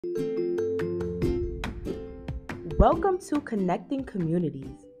Welcome to Connecting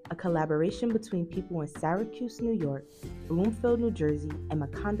Communities, a collaboration between people in Syracuse, New York, Bloomfield, New Jersey, and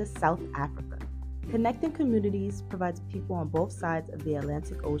Makanda, South Africa. Connecting Communities provides people on both sides of the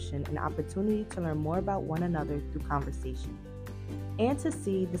Atlantic Ocean an opportunity to learn more about one another through conversation. And to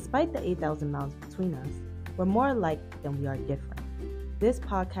see, despite the 8,000 miles between us, we're more alike than we are different. This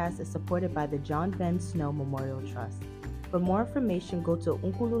podcast is supported by the John Ben Snow Memorial Trust. For more information, go to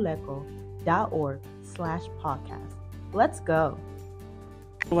unkululeko.org/podcast. Let's go.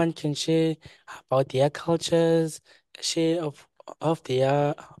 Everyone can share about their cultures, share of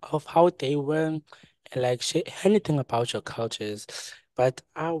their of how they were, and like share anything about your cultures. But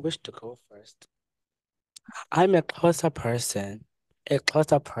I wish to go first. I'm a closer person. A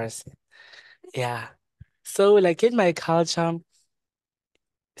closer person. Yeah. So like in my culture,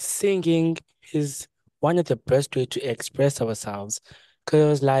 singing is one of the best way to express ourselves.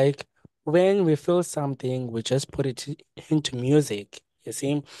 Because like when we feel something, we just put it into music, you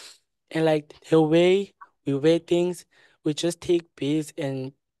see? And like the way we wear things, we just take beats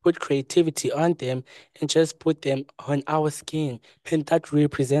and put creativity on them and just put them on our skin. And that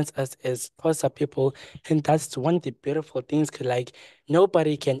represents us as Xhosa people. And that's one of the beautiful things, 'cause, like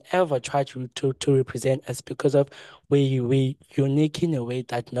nobody can ever try to represent us because of we unique in a way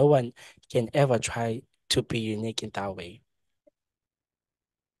that no one can ever try to be unique in that way.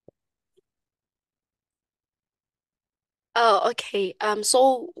 Oh, okay.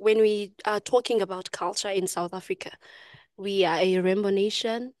 So when we are talking about culture in South Africa, we are a rainbow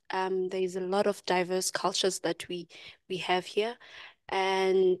nation. There is a lot of diverse cultures that we have here,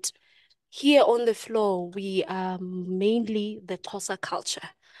 and here on the floor we are mainly the Xhosa culture.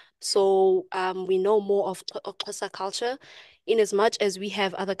 So we know more of Xhosa culture, in as much as we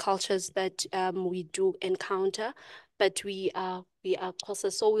have other cultures that we do encounter, but we are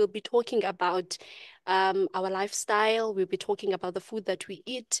Xhosa. So we'll be talking about our lifestyle. We'll be talking about the food that we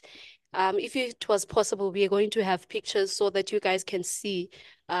eat. If it was possible, we are going to have pictures so that you guys can see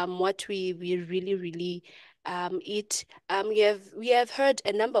what we really eat. We have heard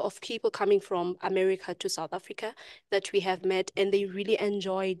a number of people coming from America to South Africa that we have met, and they really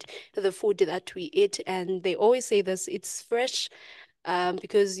enjoyed the food that we eat, and they always say this, it's fresh,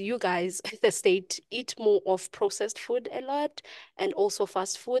 because you guys, the state, eat more of processed food a lot and also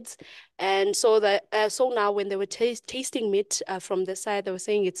fast foods. And so now when they were tasting meat from the side, they were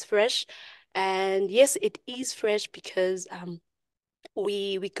saying it's fresh. And yes, it is fresh because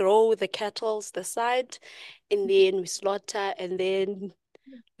we grow the cattles the side, and then we slaughter, and then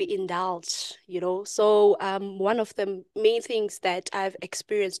we indulge. So one of the main things that I've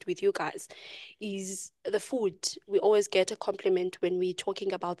experienced with you guys is the food. We always get a compliment when we're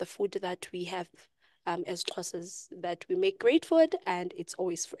talking about the food that we have as Xhosas, that we make great food and it's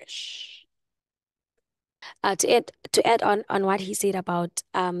always fresh. To add on what he said about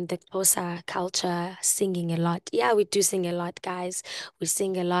the Xhosa culture, singing a lot. Yeah, we do sing a lot, guys. We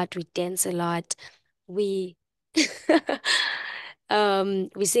sing a lot, we dance a lot. We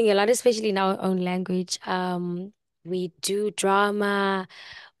we sing a lot, especially in our own language. We do drama.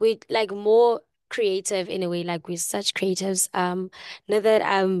 We like more creative in a way, like we're such creatives. Not that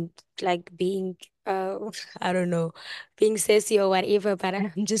I'm like being I don't know, being sassy or whatever, but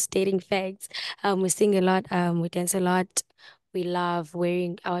I'm just stating facts. We sing a lot, we dance a lot. We love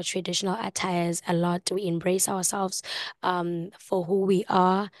wearing our traditional attires a lot. We embrace ourselves for who we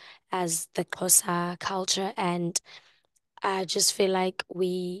are as the Xhosa culture. And I just feel like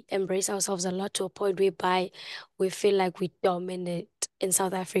we embrace ourselves a lot to a point whereby we feel like we dominate in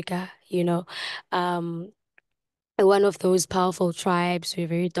South Africa, you know. Um, one of those powerful tribes, we're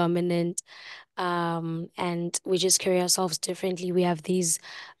very dominant, and we just carry ourselves differently. We have these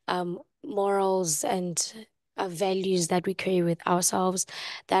morals and values that we carry with ourselves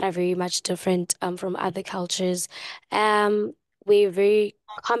that are very much different from other cultures. We're very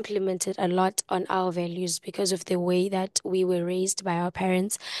complimented a lot on our values because of the way that we were raised by our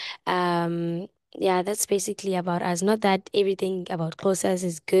parents. Yeah, that's basically about us. Not that everything about Xhosas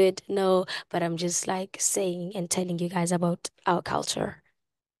is good, no, but I'm just like saying and telling you guys about our culture.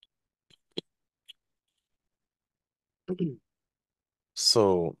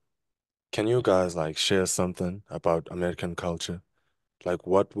 So, can you guys like share something about American culture? Like,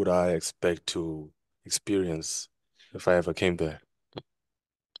 what would I expect to experience if I ever came there?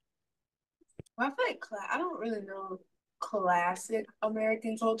 Well, I feel like I don't really know classic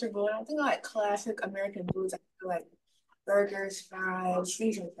American culture, but when I think of, like classic American foods, I feel like burgers, fries,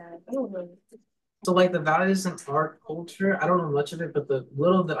 things like that. I don't know. So like the values in our culture, I don't know much of it, but the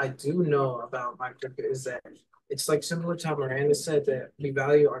little that I do know about my culture is that it's like similar to how Miranda said that we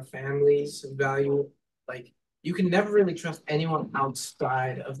value our families, we value like you can never really trust anyone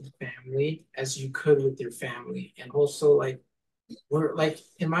outside of the family as you could with your family. And also like we're like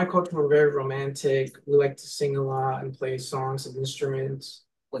in my culture, we're very romantic. We like to sing a lot and play songs and instruments.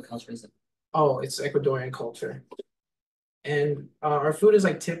 What culture is it? Oh, it's Ecuadorian culture. And our food is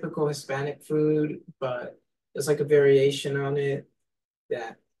like typical Hispanic food, but there's like a variation on it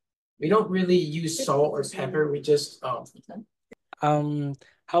that we don't really use salt or pepper. We just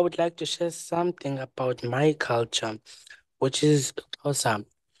I would like to share something about my culture, which is Xhosa.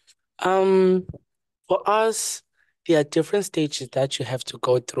 For us, there are different stages that you have to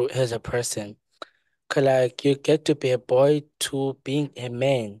go through as a person. 'Cause like you get to be a boy to being a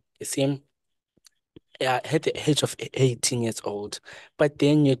man. You see, yeah, at the age of 18 years old. But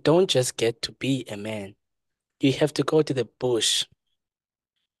then you don't just get to be a man. You have to go to the bush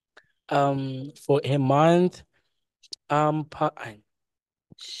for a month.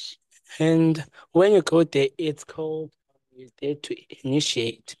 And when you go there, it's called you're there to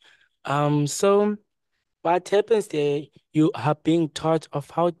initiate. So what happens there, you are being taught of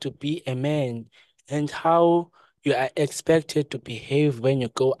how to be a man and how you are expected to behave when you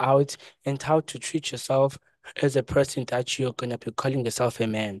go out and how to treat yourself as a person that you're gonna be calling yourself a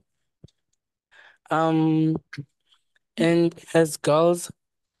man. Um, and as girls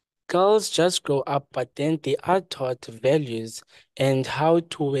just grow up, but then they are taught values and how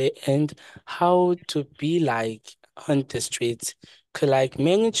to be like on the streets. 'Cause like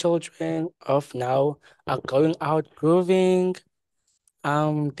many children of now are going out grooving.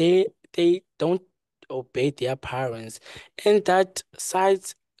 They don't obey their parents, and that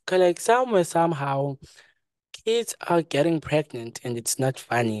sides 'cause like somewhere somehow kids are getting pregnant, and it's not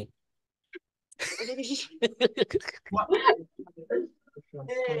funny.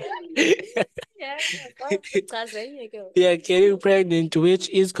 Yeah, They are getting pregnant, which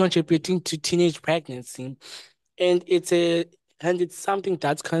is contributing to teenage pregnancy, and it's something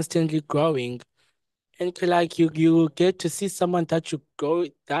that's constantly growing. And like you get to see someone that you grew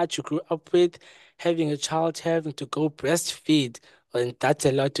up with, having a child, having to go breastfeed, and that's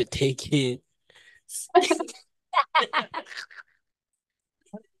a lot to take in.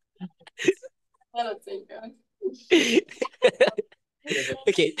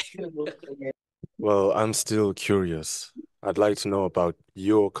 Okay. Well, I'm still curious. I'd like to know about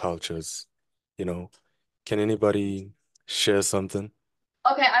your cultures. You know, can anybody share something?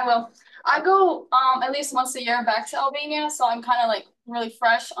 Okay, I will. I go at least once a year back to Albania, so I'm kind of like really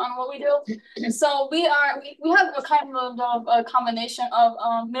fresh on what we do. So we have a kind of a combination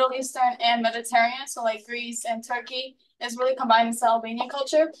of Middle Eastern and Mediterranean, so like Greece and Turkey is really combined into Albanian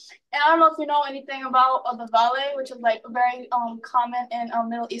culture. And I don't know if you know anything about the ballet, which is like very common in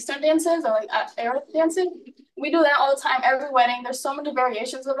Middle Eastern dances or like Arab dances. We do that all the time, every wedding. There's so many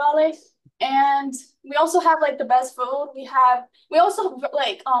variations of ballet. And we also have like the best food. We also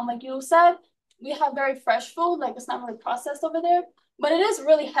like you said, we have very fresh food. Like it's not really processed over there, but it is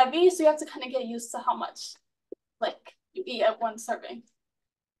really heavy, so you have to kind of get used to how much like you eat at one serving.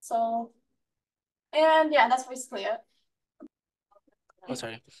 So, and yeah, that's basically it. Oh,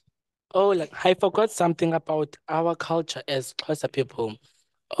 sorry. Oh, like I forgot something about our culture as Xhosa people.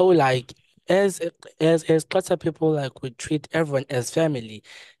 Oh, like as as Xhosa people, like we treat everyone as family.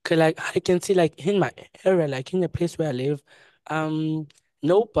 'Cause like I can see like in my area, like in the place where I live, um,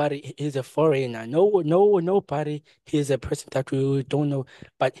 nobody is a foreigner. Nobody is a person that we don't know.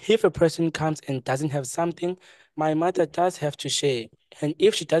 But if a person comes and doesn't have something, my mother does have to share. And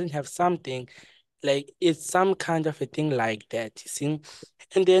if she doesn't have something, like it's some kind of a thing like that, you see.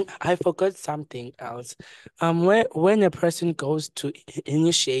 And then I forgot something else. When a person goes to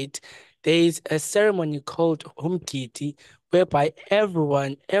initiate, there is a ceremony called Umgidi, whereby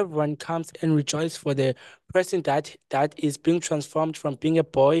everyone comes and rejoices for the person that is being transformed from being a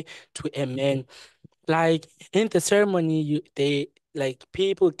boy to a man. Like in the ceremony, they like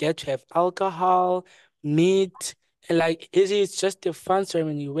people get to have alcohol, meat, and like it is just a fun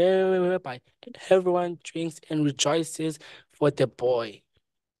ceremony whereby everyone drinks and rejoices for the boy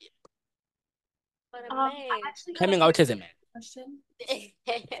I actually had a coming out quick as a man. question.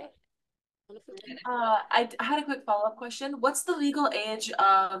 I had a quick follow-up question. What's the legal age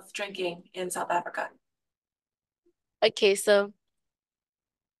of drinking in South Africa? Okay, so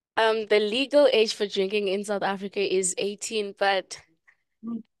the legal age for drinking in South Africa is 18, but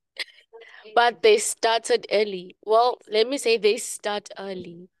they started early. Well, let me say they start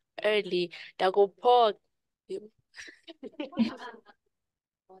early. Early. They go pork.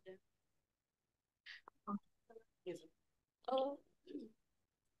 Oh.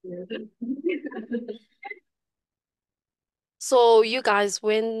 So you guys,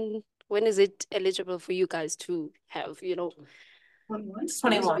 when When is it eligible for you guys to have, 21.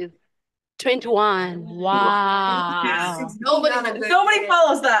 with 21? Wow. Nobody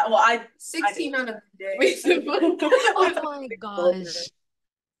follows that. Well, 16 on a good day. Oh my gosh.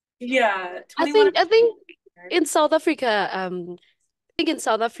 Yeah, I 21. think in South Africa,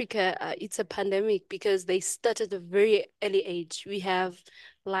 it's a pandemic because they start at a very early age. We have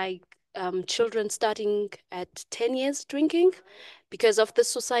like children starting at 10 years drinking because of the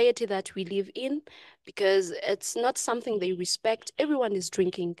society that we live in, because it's not something they respect. Everyone is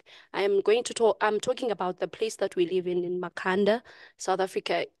drinking. I'm talking about the place that we live in Makhanda, South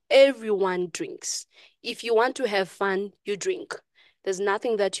Africa. Everyone drinks. If you want to have fun, you drink. There's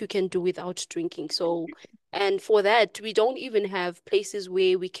nothing that you can do without drinking. So, and for that, we don't even have places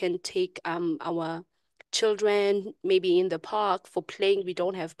where we can take our children maybe in the park for playing. We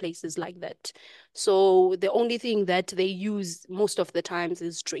don't have places like that. So the only thing that they use most of the times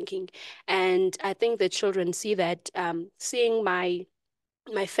is drinking. And I think the children see that, seeing my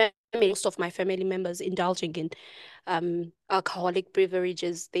family, most of my family members indulging in alcoholic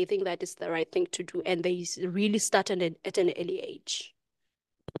beverages, they think that is the right thing to do, and they really start at an early age.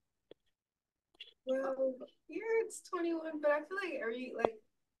 Well, here it's 21, but I feel like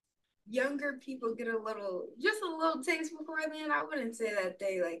younger people get just a little taste before then. I wouldn't say that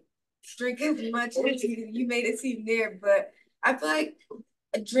they like drink as much as you made it seem there, but I feel like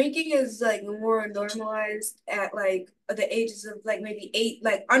drinking is like more normalized at like the ages of like maybe 8,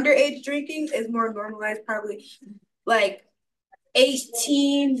 like underage drinking is more normalized, probably like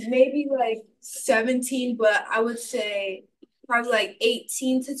 18, maybe like 17, but I would say probably like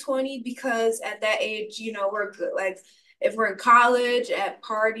 18 to 20, because at that age, we're good. Like if we're in college, at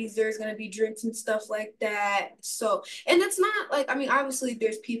parties, there's gonna be drinks and stuff like that. So, and it's not like, I mean, obviously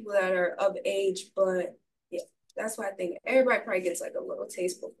there's people that are of age, but yeah, that's why I think everybody probably gets like a little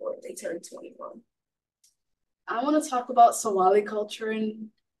taste before they turn 21. I want to talk about Somali culture in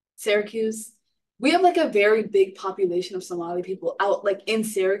Syracuse. We have like a very big population of Somali people out like in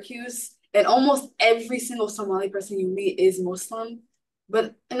Syracuse, and almost every single Somali person you meet is Muslim.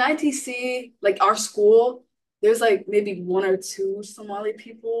 But in ITC, like our school, there's like maybe 1 or 2 Somali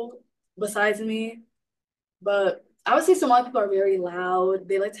people besides me. But I would say Somali people are very loud.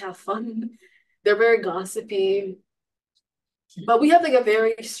 They like to have fun. They're very gossipy. But we have like a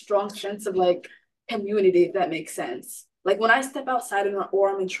very strong sense of like community, if that makes sense. Like when I step outside or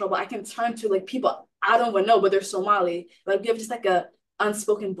I'm in trouble, I can turn to like people I don't even know, but they're Somali. Like we have just like a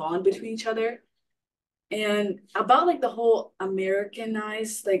unspoken bond between each other. And about like the whole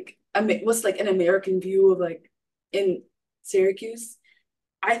Americanized, like what's like an American view of like in Syracuse.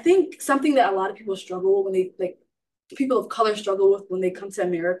 I think something that a lot of people struggle when they like people of color struggle with when they come to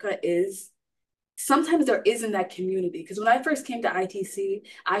America is sometimes there isn't that community. Because when I first came to ITC,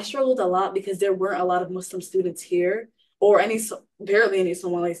 I struggled a lot because there weren't a lot of Muslim students here or barely any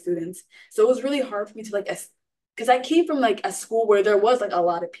Somali students. So it was really hard for me to like, because I came from like a school where there was like a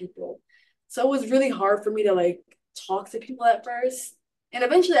lot of people. So it was really hard for me to like talk to people at first. And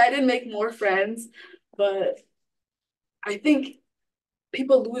eventually I did make more friends, but I think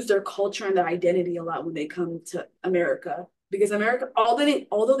people lose their culture and their identity a lot when they come to America. Because America,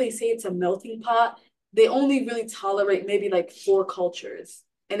 although they say it's a melting pot, they only really tolerate maybe like 4 cultures,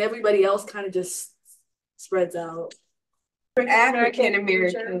 and everybody else kind of just spreads out. African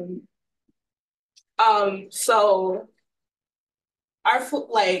American. So our food,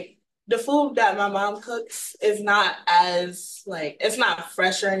 like the food that my mom cooks, is not as like it's not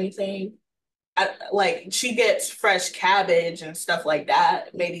fresh or anything. Like she gets fresh cabbage and stuff like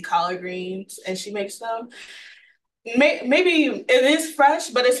that, maybe collard greens, and she makes them. Maybe it is fresh,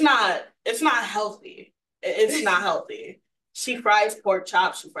 but it's not. It's not healthy. It's not healthy. She fries pork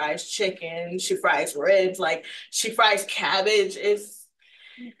chops. She fries chicken. She fries ribs. Like she fries cabbage. It's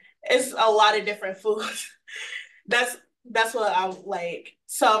a lot of different foods. That's what I'm like.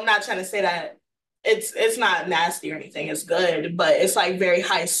 So I'm not trying to say that it's not nasty or anything. It's good, but it's like very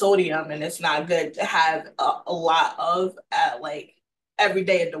high sodium, and it's not good to have a lot of at like every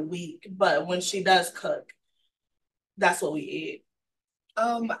day of the week. But when she does cook, that's what we eat.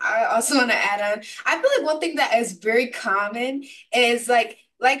 I also want to add on. I feel like one thing that is very common is like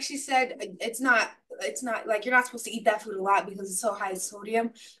she said, it's not like you're not supposed to eat that food a lot because it's so high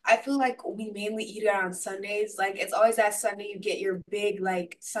sodium. I feel like we mainly eat it on Sundays. Like it's always that Sunday you get your big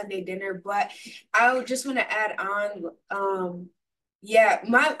like Sunday dinner. But I would just want to add on, yeah,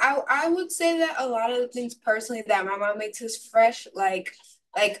 I would say that a lot of the things personally that my mom makes is fresh, like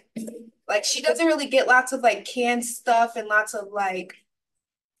she doesn't really get lots of like canned stuff and lots of like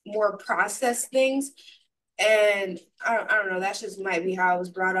more processed things. And I don't know, that's just might be how I was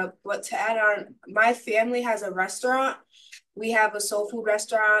brought up. But to add on, my family has a restaurant. We have a soul food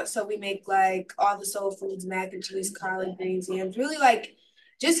restaurant, so we make like all the soul foods, mac and cheese, collard greens, yams, really like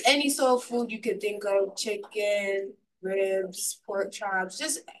just any soul food you could think of, chicken, ribs, pork chops,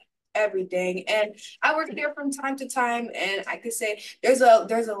 just everything. And I work there from time to time, and I could say there's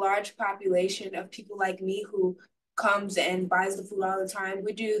a large population of people like me who comes and buys the food all the time.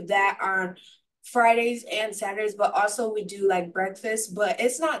 We do that on Fridays and Saturdays, but also we do like breakfast, but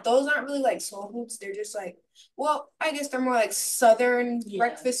those aren't really like soul foods. They're just like, well, I guess they're more like Southern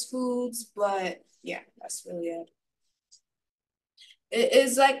breakfast foods, but yeah, that's really it. It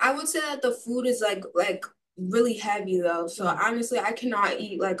is like, I would say that the food is like really heavy though. So honestly, I cannot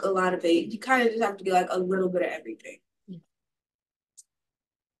eat like a lot of it. You kind of just have to get like a little bit of everything.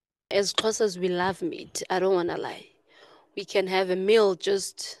 As Xhosas, we love meat. I don't want to lie. We can have a meal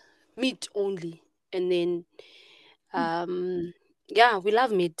just meat only, and then yeah, we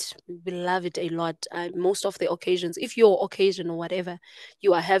love meat. We love it a lot. Most of the occasions, if your occasion or whatever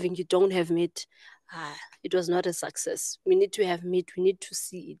you are having, you don't have meat, it was not a success. We need to have meat. We need to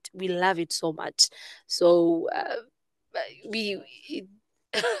see it. We love it so much. So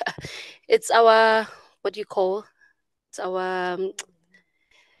it's our, what do you call? It's our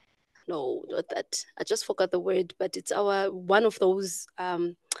no, not that. I just forgot the word, but it's our one of those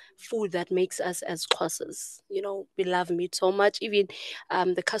food that makes us as Xhosas. You know, we love meat so much. Even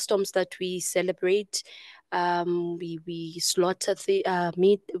the customs that we celebrate, we slaughter the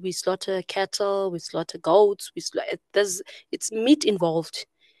meat, we slaughter cattle, we slaughter goats, it's meat involved.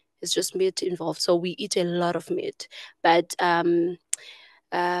 It's just meat involved. So we eat a lot of meat. But the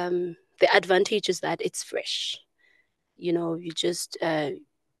advantage is that it's fresh. You know, you just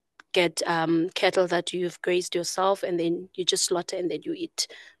get cattle that you've grazed yourself, and then you just slaughter and then you eat.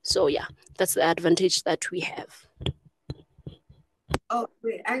 So yeah, that's the advantage that we have. Oh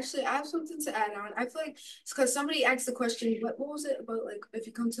wait, actually, I have something to add on. I feel like it's because somebody asked the question, what was it about like if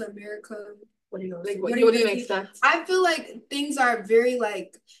you come to America, what do you know? Like what do you expect? I feel like things are very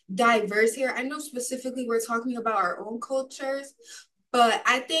like diverse here. I know specifically we're talking about our own cultures, but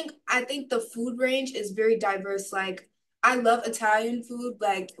I think the food range is very diverse. Like I love Italian food.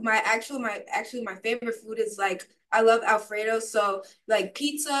 Like my favorite food is like I love Alfredo. So like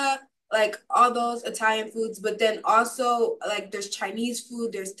pizza, like all those Italian foods, but then also like there's Chinese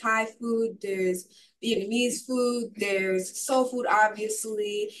food, there's Thai food, there's Vietnamese food, there's soul food,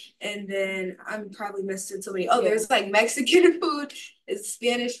 obviously, and then I'm probably missing so many. Oh, there's like Mexican food, it's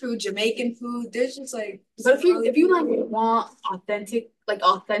Spanish food, Jamaican food. There's just like. But if you like want authentic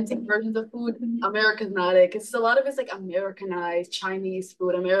versions of food, America's not it. Because a lot of it's like Americanized Chinese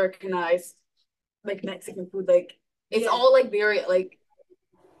food, Americanized like Mexican food. Like it's all like very like.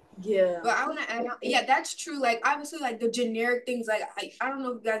 Yeah. But I want to add on, yeah, that's true. Like obviously like the generic things, like I don't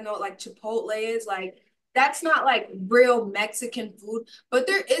know if you guys know what like Chipotle is, like that's not like real Mexican food, but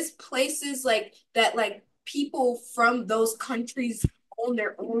there is places like that like people from those countries own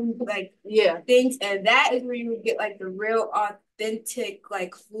their own like things, and that is where you get like the real authentic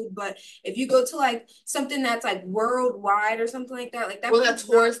like food. But if you go to like something that's like worldwide or something like that, like that, well, that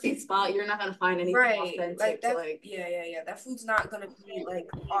touristy spot, you're not gonna find anything authentic. Like that, yeah. That food's not gonna be like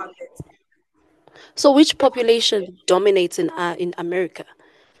authentic. So, which population dominates in America?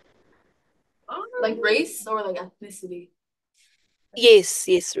 Like race or like ethnicity? Yes,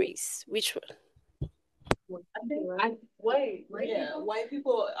 race. Which one? I think white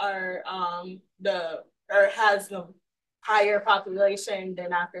people are has the higher population.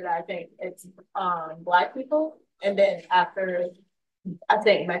 Then after that, I think it's Black people, and then after I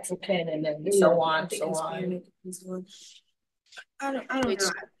think Mexican, and then so on. I don't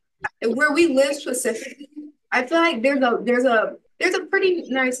know. Where we live specifically, I feel like there's a pretty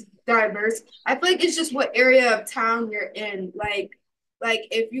nice diverse. I feel like it's just what area of town you're in. Like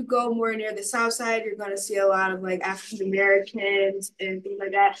if you go more near the south side, you're gonna see a lot of like African Americans and things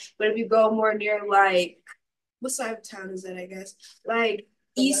like that. But if you go more near like what side of town is it, I guess? Like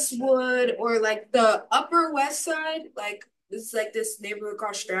Eastwood or like the Upper West Side, like it's like this neighborhood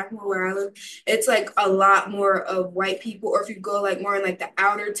called Strathmore where I live. It's like a lot more of white people. Or if you go like more in like the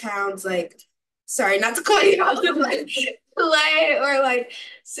outer towns, like sorry, not to call you out, like Clay or like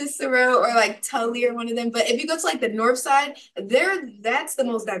Cicero or like Tully or one of them. But if you go to like the north side, that's the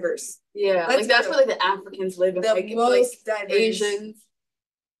most diverse. Yeah, like that's where like the Africans live. The like, most diverse. Asians.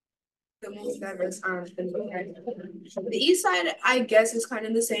 The most diverse. The east side, I guess, is kind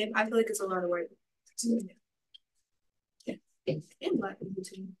of the same. I feel like it's a lot of white. Yeah, and Black people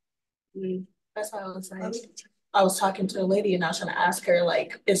too. That's what I was saying. I was talking to a lady and I was trying to ask her,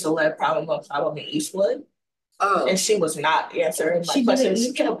 like, is the lead problem a problem in Eastwood? Oh. And she was not answering my She question. didn't.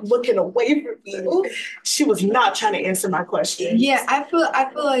 She kept looking away from me. She was not trying to answer my question. Yeah, I feel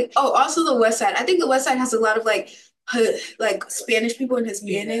like also the West Side. I think the West Side has a lot of like Spanish people and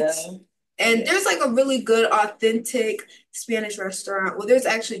Hispanics. Yeah. And there's like a really good authentic Spanish restaurant. Well, there's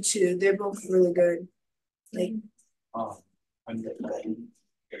actually two. They're both really good. Like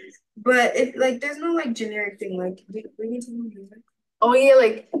but it like there's no like generic thing. Like we need to move. Oh yeah,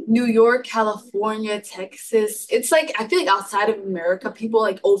 like New York, California, Texas. It's like I feel like outside of America, people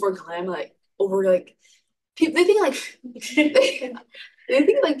like over people they think like they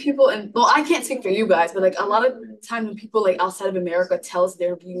think like people and well, I can't speak for you guys, but like a lot of time when people like outside of America tells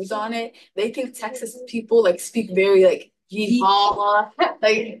their views on it, they think Texas people like speak very like yeehaw,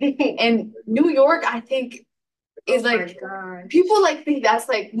 like and New York, I think is like people like think that's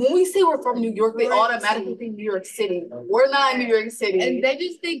like when we say we're from New York, they automatically think New York City. We're not New York City. And they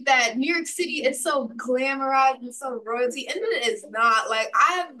just think that New York City is so glamorized and so royalty, and it is not. Like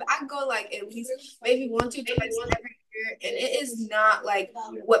I go like at least maybe 1-2 times every year, and it is not like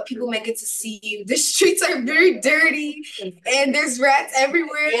what people make it to seem. The streets are very dirty, and there's rats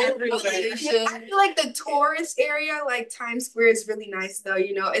everywhere. I feel like the tourist area, like Times Square, is really nice though.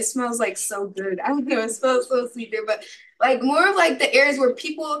 You know, it smells like so good. I don't know, it smells so sweet there, but like more of like the areas where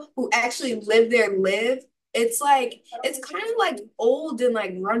people who actually live there live. It's like it's kind of like old and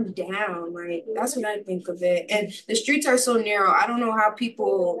like run down. Like that's what I think of it. And the streets are so narrow. I don't know how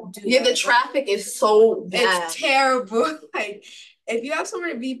people do. Yeah, the traffic is so bad. It's terrible. Like if you have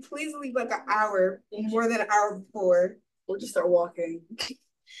somewhere to be, please leave like an hour, more than an hour before. We'll just start walking.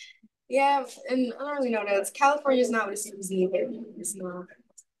 Yeah, and I don't really know that. California's not what it seems either. It's not.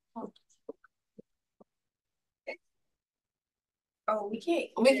 Oh, we can't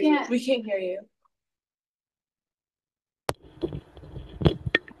hear you.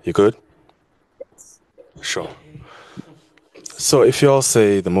 You good? Sure. So if y'all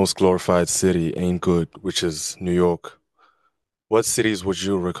say the most glorified city ain't good, which is New York, what cities would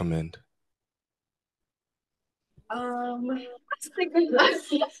you recommend? That's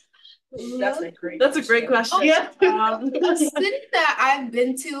a great question. Oh, yeah. A city that I've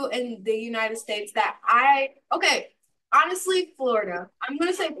been to in the United States that honestly, Florida. I'm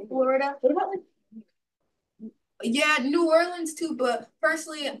gonna say Florida. What about like yeah, New Orleans too, but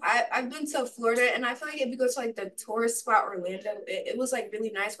personally, I've been to Florida, and I feel like if you go to like the tourist spot Orlando, it was like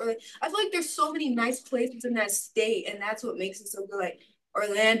really nice. Or like I feel like there's so many nice places in that state, and that's what makes it so good. Like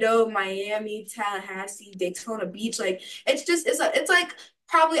Orlando, Miami, Tallahassee, Daytona Beach, like it's like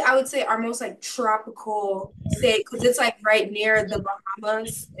probably I would say our most like tropical state because it's like right near the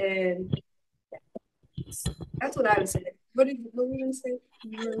Bahamas, and that's what I would say. What were you gonna say?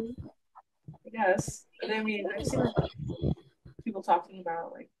 Yes, and I mean I've seen like, people talking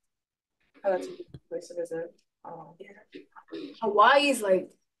about like how that's a good place to visit. Hawaii's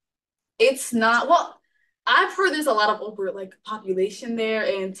like it's not well. I've heard there's a lot of over like population there,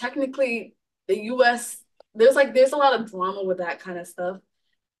 and technically the U.S. there's a lot of drama with that kind of stuff.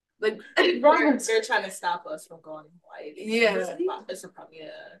 Like they're trying to stop us from going to Hawaii. Yeah, it's a problem. Yeah,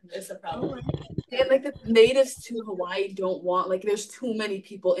 it's a problem. And like the natives to Hawaii don't want like there's too many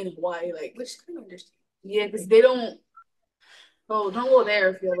people in Hawaii, like which I can understand. Yeah, because they don't. Oh, don't go there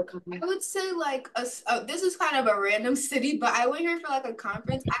if you ever come. I would say like this is kind of a random city, but I went here for like a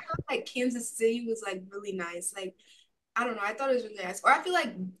conference. I thought like Kansas City was like really nice. Like I don't know, I thought it was really nice. Or I feel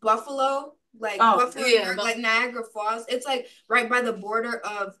like Buffalo, Buffalo, yeah, like Niagara Falls. It's like right by the border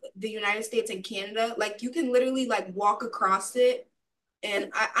of the United States and Canada. Like you can literally like walk across it.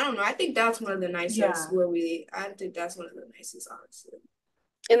 And I don't know, I think that's one of the nicest I think that's one of the nicest, honestly.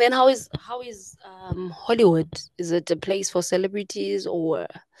 And then how is Hollywood? Is it a place for celebrities or?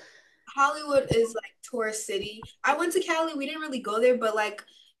 Hollywood is like tourist city. I went to Cali. We didn't really go there, but like,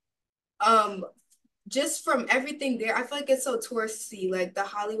 just from everything there, I feel like it's so touristy. Like the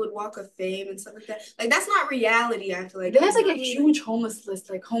Hollywood Walk of Fame and stuff like that. Like that's not reality. I feel like there's like a huge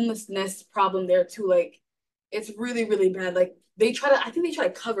homelessness problem there too. Like it's really really bad. Like I think they try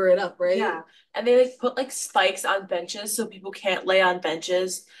to cover it up, right? Yeah. And they like put like spikes on benches so people can't lay on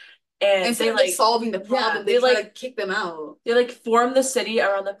benches. And instead of like solving the problem, they try to kick them out. They like form the city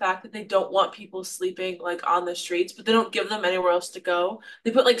around the fact that they don't want people sleeping like on the streets, but they don't give them anywhere else to go. They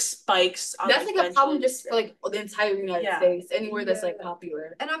put like spikes on that's like benches. A problem just for like the entire United States, anywhere that's like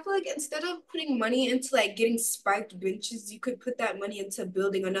popular. And I feel like instead of putting money into like getting spiked benches, you could put that money into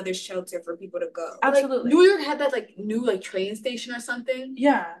building another shelter for people to go. Absolutely. Like, New York had that like new like train station or something.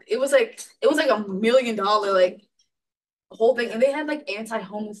 Yeah. It was like $1 million like whole thing, and they had like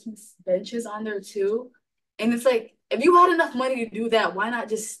anti-homelessness benches on there too. And it's like if you had enough money to do that, why not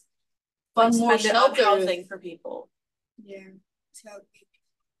just fund more spend it on shelters. housing for people. Yeah. So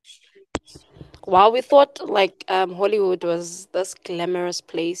Wow, we thought like Hollywood was this glamorous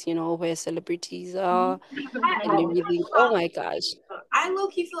place, where celebrities are and everything. Oh my gosh. I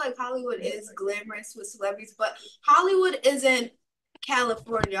low-key feel like Hollywood is glamorous with celebrities, but Hollywood isn't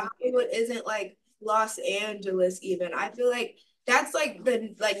California. Hollywood isn't like Los Angeles even. I feel like that's like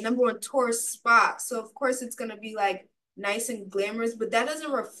the number one tourist spot. So of course it's gonna be like nice and glamorous, but that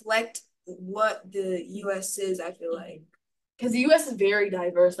doesn't reflect what the US is, I feel like. Because the US is very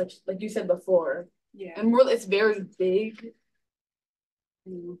diverse, like you said before. Yeah. And it's very big.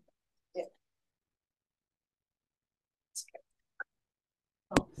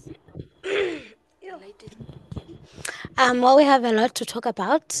 Well, we have a lot to talk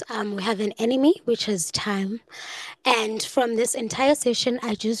about. We have an enemy, which is time. And from this entire session,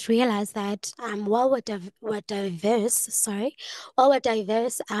 I just realized that while we're diverse,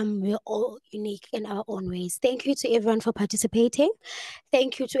 we're all unique in our own ways. Thank you to everyone for participating.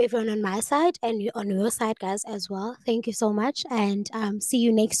 Thank you to everyone on my side and on your side, guys, as well. Thank you so much, and see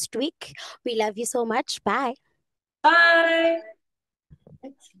you next week. We love you so much. Bye. Bye.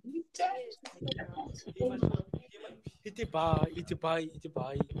 Iti bye, iti bye, iti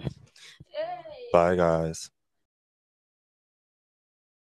bye. Bye, guys.